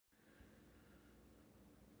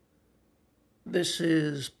This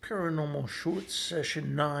is Paranormal Short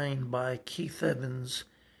Session 9 by Keith Evans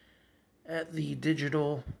at the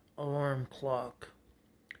digital alarm clock.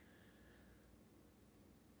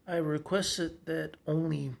 I requested that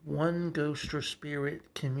only one ghost or spirit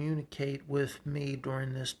communicate with me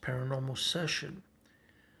during this paranormal session.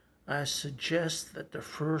 I suggest that the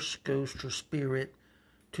first ghost or spirit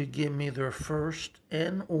to give me their first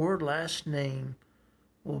and or last name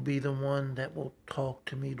will be the one that will talk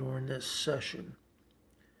to me during this session.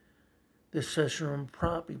 This session will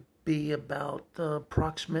probably be about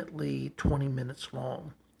approximately 20 minutes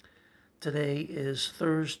long. Today is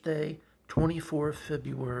Thursday, 24th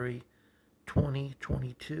February,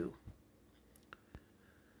 2022.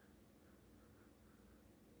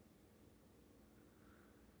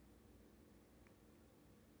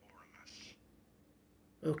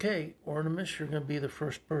 Okay, Oremus, you're going to be the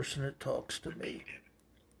first person that talks to me.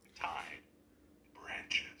 Tide,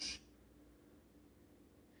 branches.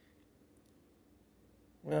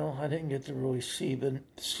 Well, I didn't get to really see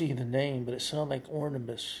the name, but it sounded like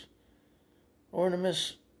Oremus.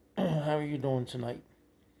 Oremus, how are you doing tonight?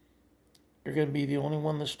 You're going to be the only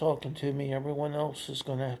one that's talking to me. Everyone else is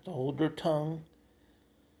going to have to hold their tongue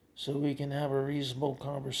so we can have a reasonable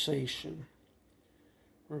conversation.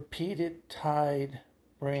 Repeated tide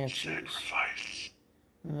branches. Sacrifice.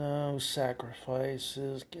 No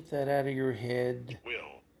sacrifices. Get that out of your head.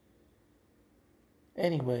 Will.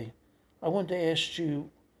 Anyway, I wanted to ask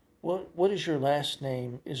you, what is your last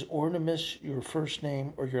name? Is Oremus your first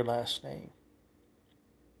name or your last name?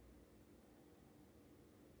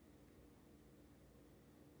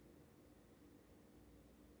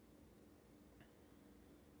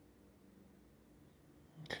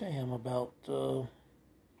 Okay, I'm about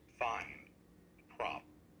Find. Prop.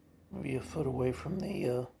 maybe a foot away from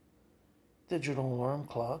the digital alarm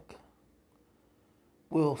clock.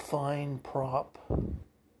 We'll find prop.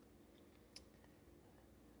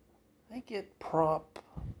 I get prop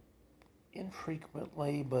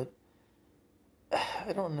infrequently, but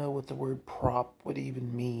I don't know what the word prop would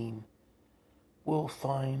even mean. We'll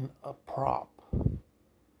find a prop.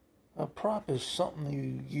 A prop is something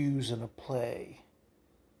you use in a play.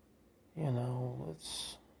 You know,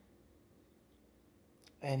 it's...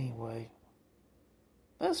 Anyway,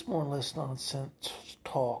 that's more or less nonsense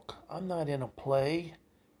talk. I'm not in a play.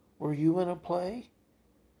 Were you in a play?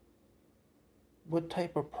 What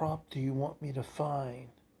type of prop do you want me to find?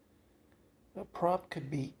 A prop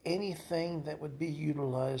could be anything that would be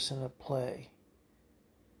utilized in a play.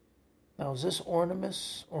 Now, is this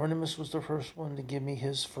Oremus? Oremus was the first one to give me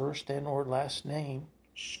his first and or last name.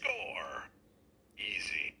 Score.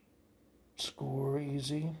 Easy. Score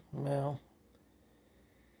easy. Well,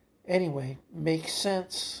 anyway, make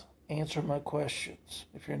sense. Answer my questions.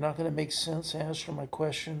 If you're not going to make sense, answer my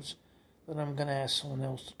questions, then I'm going to ask someone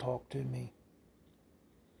else to talk to me.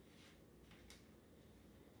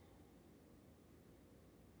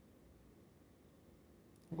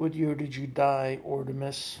 What year did you die,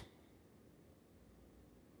 Oremus?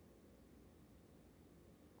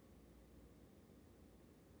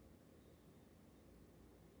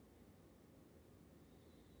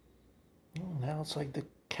 Oh, now it's like the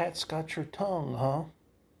cat's got your tongue, huh?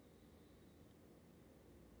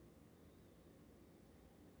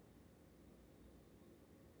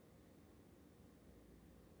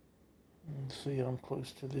 Let's see, I'm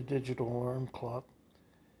close to the digital alarm clock.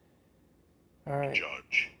 All right.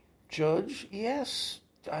 Judge. Judge? Yes,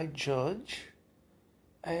 I judge.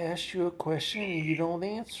 I asked you a question and you don't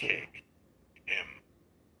answer. Cake. Him.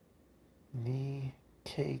 Knee,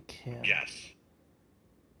 cake, him. Yes.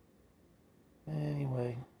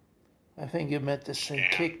 Anyway, I think it meant to say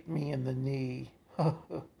Scan. kicked me in the knee.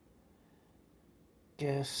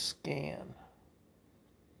 Guess scan.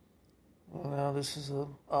 Well, now this is a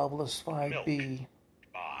obelisk 5B. Milk.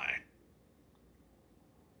 Buy.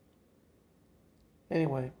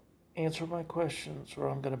 Anyway, answer my questions or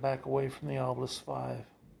I'm going to back away from the obelisk 5.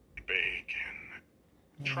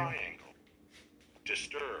 Bacon. Triangle.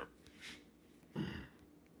 Disturb.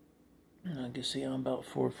 I can see I'm about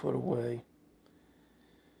 4 foot away.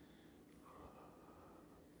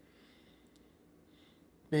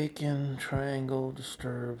 Bacon, triangle,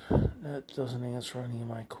 disturb. That doesn't answer any of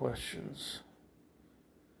my questions.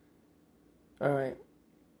 Alright.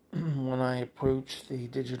 When I approach the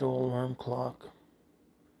digital alarm clock,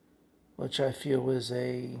 which I feel is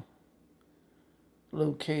a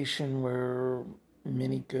location where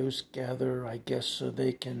many ghosts gather, I guess, so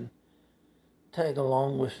they can tag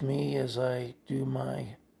along with me as I do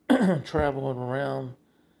my traveling around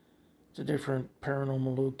to different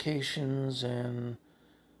paranormal locations and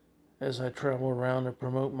as I travel around to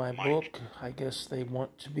promote my Mike. book. I guess they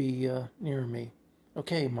want to be near me.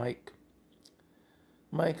 Okay, Mike.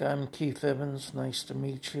 Mike, I'm Keith Evans. Nice to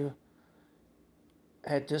meet you.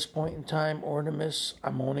 At this point in time, Oremus,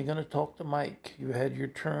 I'm only going to talk to Mike. You had your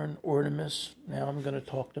turn, Oremus. Now I'm going to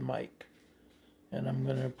talk to Mike. And I'm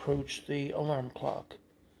going to approach the alarm clock.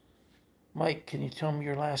 Mike, can you tell me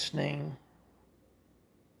your last name?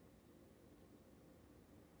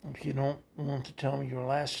 If you don't want to tell me your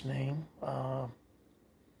last name,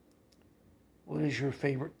 what is your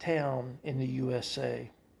favorite town in the USA?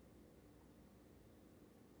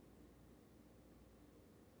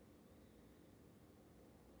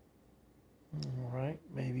 All right,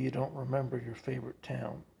 maybe you don't remember your favorite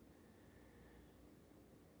town.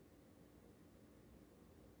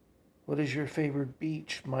 What is your favorite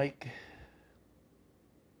beach, Mike?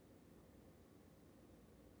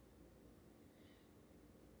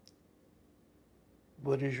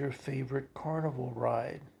 What is your favorite carnival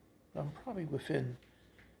ride? I'm probably within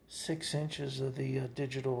 6 inches of the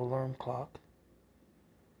digital alarm clock.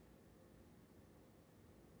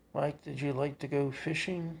 Mike, did you like to go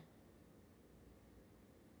fishing?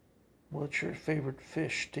 What's your favorite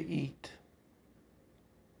fish to eat?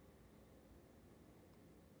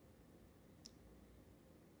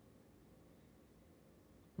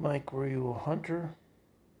 Mike, were you a hunter?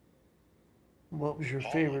 What was your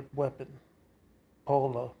favorite weapon?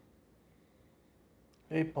 Paula.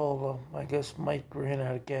 Hey, Paula, I guess Mike ran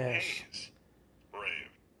out of gas. Hayes. Brave.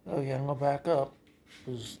 Oh, yeah, I'm going to back up,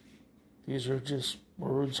 because these are just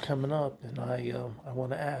words coming up, and I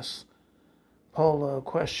want to ask Paula a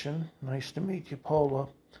question. Nice to meet you, Paula.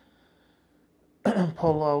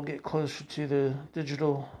 Paula, I'll get closer to the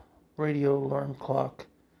digital radio alarm clock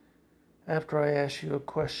after I ask you a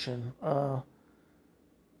question.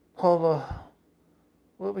 Paula,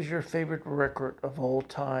 what was your favorite record of all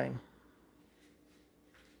time?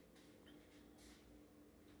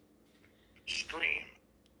 Stream.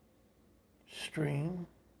 Stream?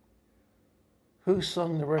 Who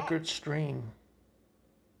sung the record Stream?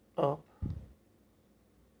 Up.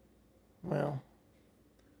 Well,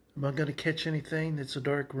 am I going to catch anything? It's a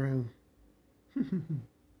dark room.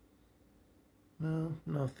 No,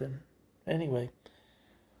 nothing. Anyway,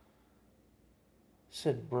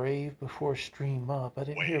 said brave before stream up. I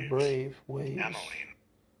didn't hear brave. Waves. Emmeline.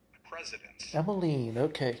 Presidents. Emmeline,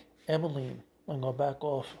 okay. Emmeline. I'm going to back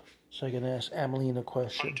off so I can ask Emmeline a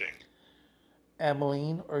question. Hunting.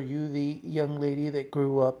 Emmeline, are you the young lady that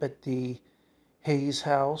grew up at the Hayes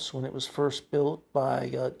house when it was first built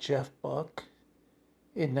by Jeff Buck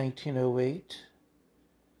in 1908?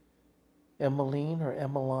 Emmeline or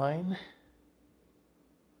Emmeline?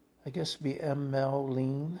 I guess it'd be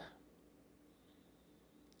Emmeline.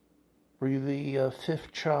 Were you the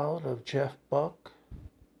fifth child of Jeff Buck,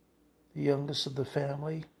 the youngest of the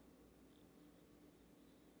family?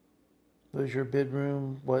 Was your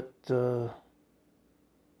bedroom what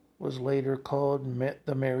was later called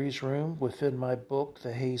the Mary's Room within my book,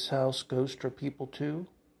 The Hayes House, Ghost or People Too?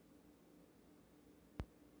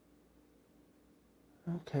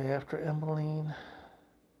 Okay, after Emmeline,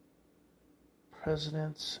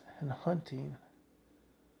 presidents and hunting.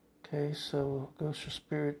 Okay, so Ghost or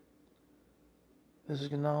Spirit is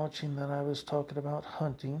acknowledging that I was talking about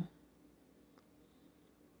hunting.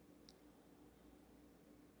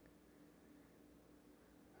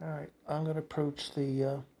 All right, I'm going to approach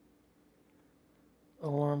the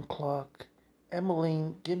alarm clock.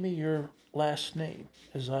 Emmeline, give me your last name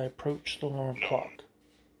as I approach the alarm clock.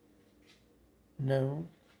 No.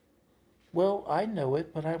 Well, I know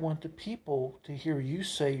it, but I want the people to hear you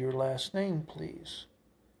say your last name, please.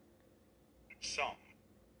 Some.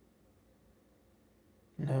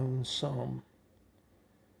 Known some.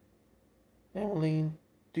 Emmeline,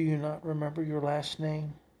 do you not remember your last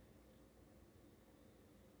name?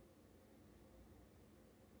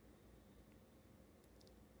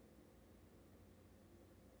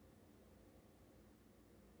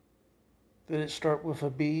 Did it start with a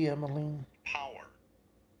B, Emmeline? Power.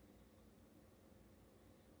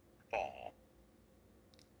 Ball.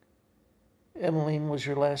 Emmeline, was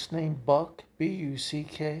your last name Buck?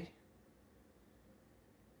 B-U-C-K?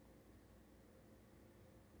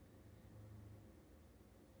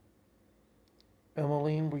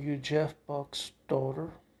 Emmeline, were you Jeff Buck's daughter?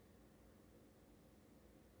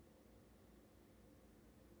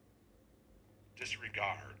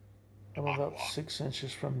 Disregard. I'm about Aqua. 6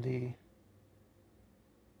 inches from the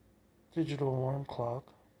digital alarm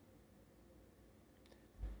clock.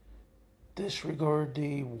 Disregard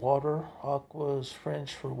the water. Aqua is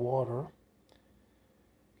French for water.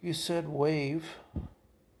 You said wave.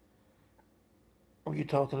 Were you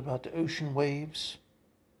talking about the ocean waves?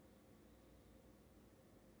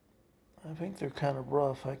 I think they're kind of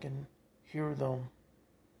rough. I can hear them.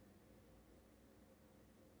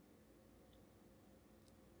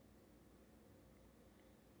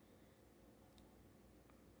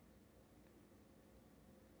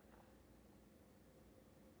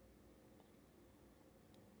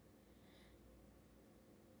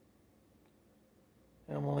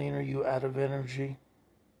 Emmeline, are you out of energy?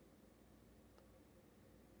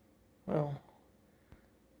 Well,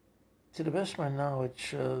 to the best of my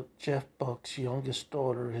knowledge, Jeff Buck's youngest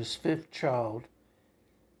daughter, his fifth child,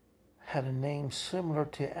 had a name similar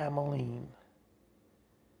to Emmeline.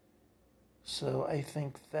 So I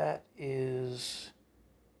think that is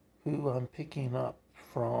who I'm picking up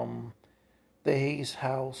from the Hayes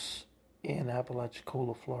house in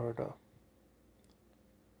Apalachicola, Florida.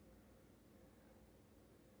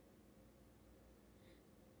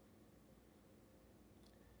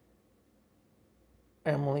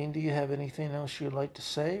 Emmeline, do you have anything else you'd like to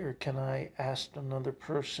say, or can I ask another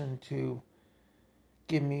person to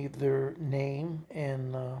give me their name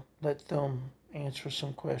and let them answer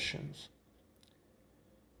some questions?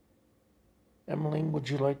 Emmeline, would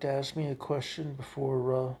you like to ask me a question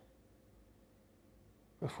before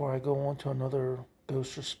I go on to another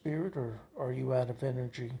ghost or spirit, or are you out of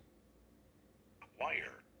energy?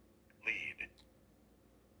 Wire. Lead.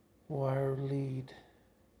 Wire lead.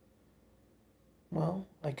 Well,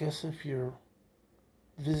 I guess if you're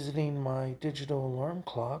visiting my digital alarm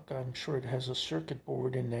clock, I'm sure it has a circuit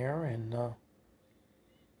board in there, and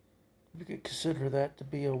you could consider that to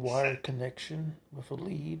be a wire connection with a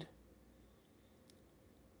lead.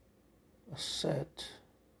 A set.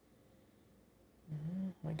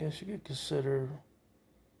 I guess you could consider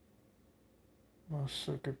most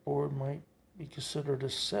circuit board might be considered a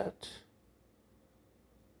set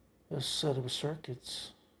of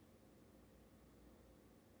circuits.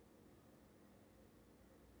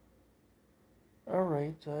 All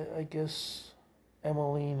right, I guess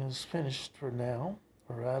Emmeline is finished for now,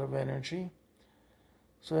 or out of energy.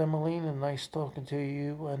 So Emmeline, nice talking to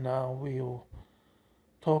you, and now we'll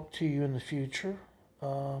talk to you in the future.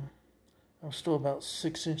 I'm still about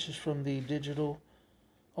 6 inches from the digital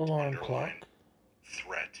alarm clock.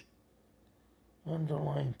 Threat.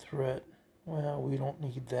 Underlying threat. Well, we don't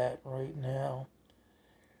need that right now.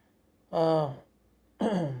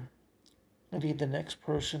 I need the next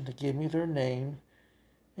person to give me their name,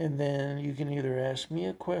 and then you can either ask me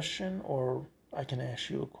a question or I can ask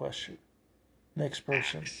you a question. Next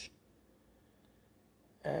person.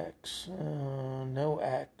 Axe. No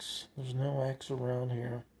axe. There's no axe around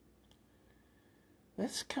here.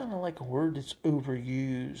 That's kind of like a word that's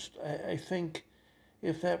overused. I think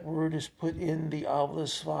if that word is put in the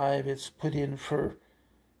Obelisk 5, it's put in for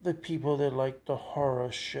the people that like the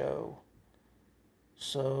horror show.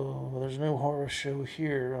 So there's no horror show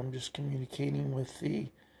here. I'm just communicating with the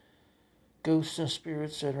ghosts and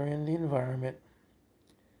spirits that are in the environment.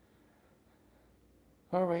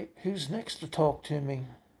 All right, who's next to talk to me?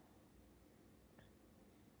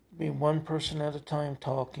 Be one person at a time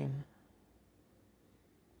talking.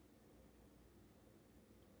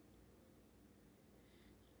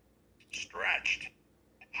 Scratched.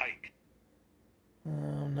 Hike.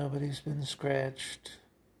 Nobody's been scratched.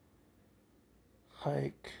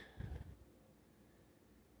 Hike.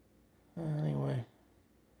 Anyway,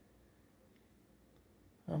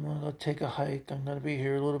 I'm going to go take a hike. I'm going to be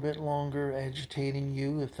here a little bit longer, agitating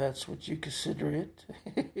you, if that's what you consider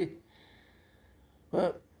it.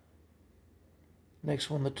 But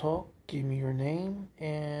next one to talk, give me your name,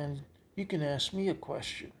 and you can ask me a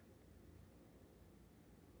question.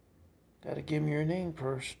 Got to give me your name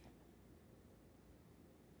first.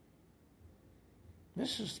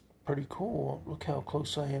 This is pretty cool. Look how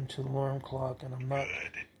close I am to the alarm clock, and I'm not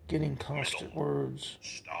getting constant words.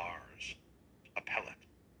 Stars. A pellet.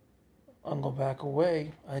 I'll go back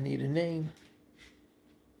away. I need a name.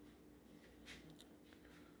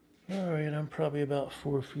 All right, I'm probably about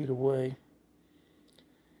 4 feet away.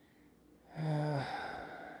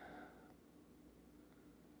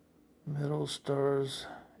 Middle stars,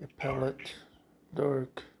 a pellet,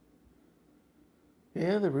 dark.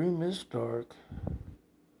 Yeah, the room is dark.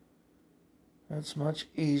 It's much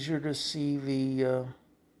easier to see the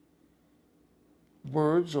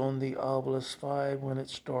words on the Obelisk 5 when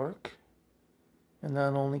it's dark. And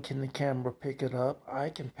not only can the camera pick it up, I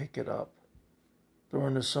can pick it up.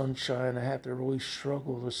 During the sunshine, I have to really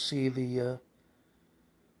struggle to see the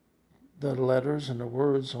letters and the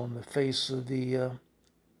words on the face of the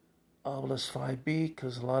Obelisk 5B,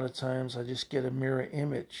 because a lot of times I just get a mirror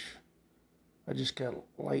image. I just got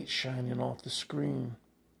light shining off the screen.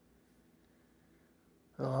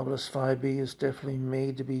 The Obelisk 5B is definitely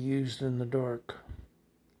made to be used in the dark.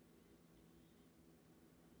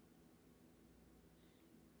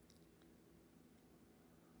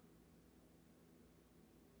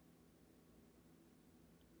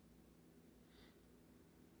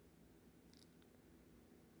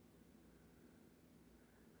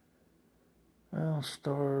 Well,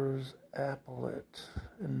 stars, applet,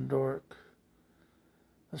 and dark.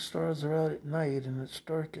 The stars are out at night and it's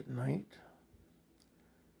dark at night.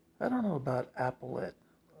 I don't know about applet.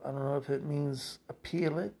 I don't know if it means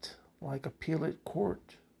appealate, like appellate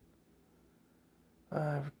court.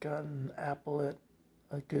 I've gotten applet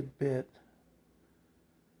a good bit,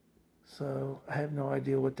 so I have no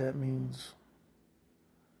idea what that means.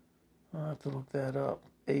 I'll have to look that up.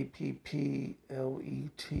 APPLET.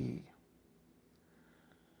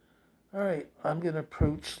 Alright, I'm going to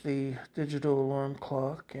approach the digital alarm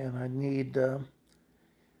clock, and I need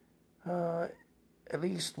at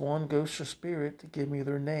least one ghost or spirit to give me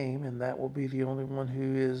their name, and that will be the only one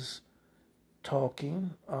who is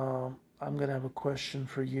talking. I'm going to have a question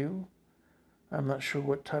for you. I'm not sure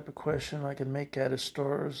what type of question I can make out of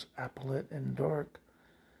stars, applet, and dark.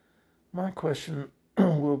 My question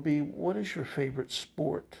will be, what is your favorite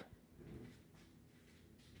sport?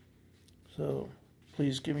 So,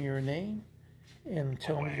 please give me your name and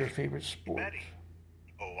tell me your favorite sport. Betty.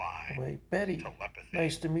 O-I. Wait, Betty. Telepathy.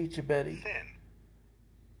 Nice to meet you, Betty. Thin.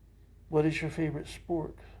 What is your favorite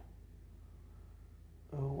sport?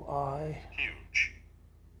 O-I. Huge.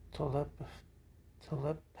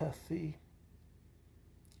 Telepathy.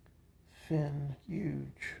 Fin.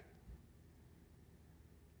 Huge.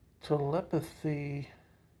 Telepathy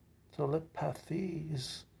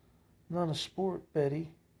is not a sport,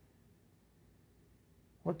 Betty.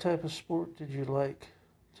 What type of sport did you like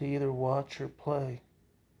to either watch or play?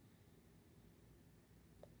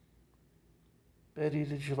 Betty,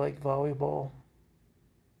 did you like volleyball?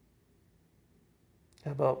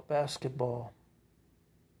 How about basketball?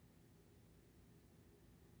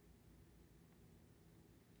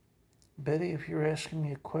 Betty, if you're asking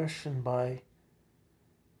me a question by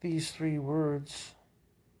these three words,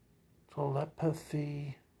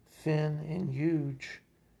 telepathy, thin, and huge,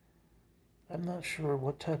 I'm not sure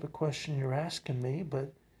what type of question you're asking me,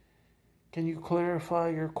 but can you clarify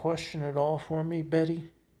your question at all for me,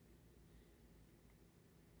 Betty?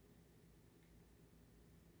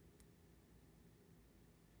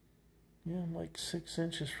 Yeah, I'm like 6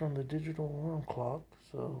 inches from the digital alarm clock,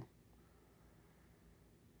 so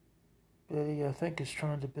Betty, I think, is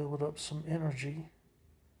trying to build up some energy.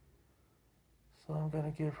 So I'm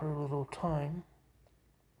going to give her a little time.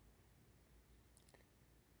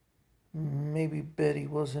 Maybe Betty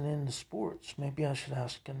wasn't into sports. Maybe I should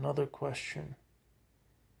ask another question.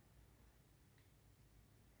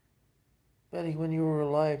 Betty, when you were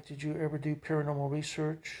alive, did you ever do paranormal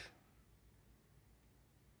research?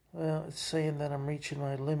 Well, it's saying that I'm reaching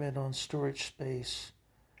my limit on storage space.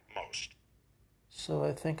 Most. So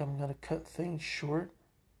I think I'm going to cut things short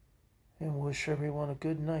and wish everyone a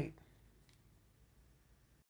good night.